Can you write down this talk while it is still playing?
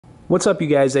What's up, you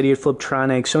guys? Eddie at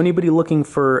Fliptroniks. So anybody looking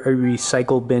for a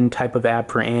recycle bin type of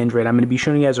app for Android, I'm going to be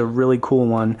showing you guys a really cool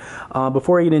one.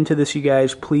 Before I get into this, you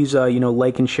guys, please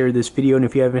like and share this video, and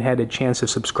if you haven't had a chance to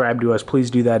subscribe to us,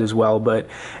 please do that as well. But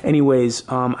anyways,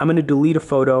 I'm going to delete a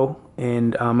photo,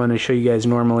 and I'm going to show you guys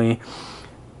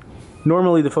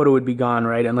normally the photo would be gone,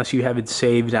 right? Unless you have it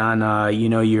saved on,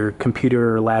 your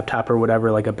computer or laptop or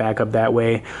whatever, like a backup that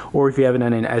way, or if you have it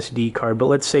on an SD card. But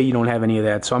let's say you don't have any of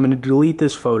that. So I'm going to delete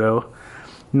this photo.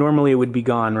 Normally it would be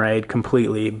gone, right?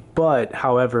 Completely. But,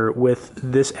 however, with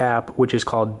this app, which is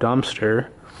called Dumpster,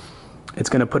 it's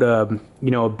going to put a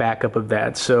backup of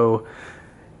that. So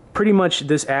pretty much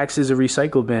this acts as a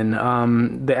recycle bin.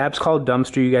 The app's called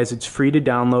Dumpster, you guys. It's free to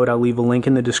download. I'll leave a link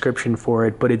in the description for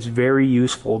it, but it's very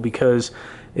useful because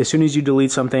as soon as you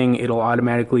delete something, it'll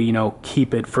automatically,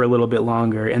 keep it for a little bit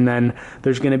longer. And then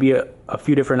there's going to be a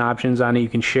few different options on it. You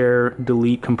can share,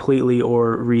 delete completely,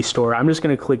 or restore. I'm just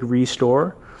going to click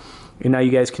restore, and now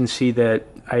you guys can see that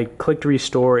I clicked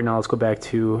restore, and now let's go back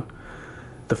to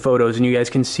the photos, and you guys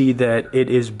can see that it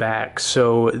is back.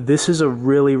 So this is a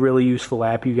really, really useful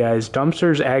app, you guys. Dumpster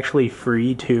is actually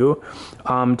free too,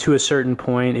 to a certain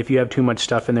point. If you have too much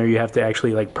stuff in there, you have to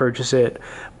actually purchase it.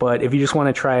 But if you just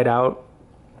want to try it out,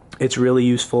 it's really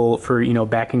useful for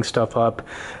backing stuff up,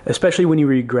 especially when you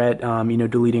regret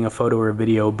deleting a photo or a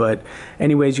video. But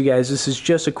anyways, you guys, this is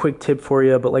just a quick tip for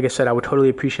you. But like I said, I would totally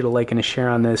appreciate a like and a share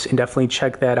on this, and definitely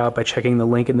check that out by checking the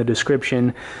link in the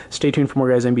description. Stay tuned for more,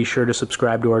 guys, and be sure to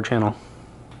subscribe to our channel.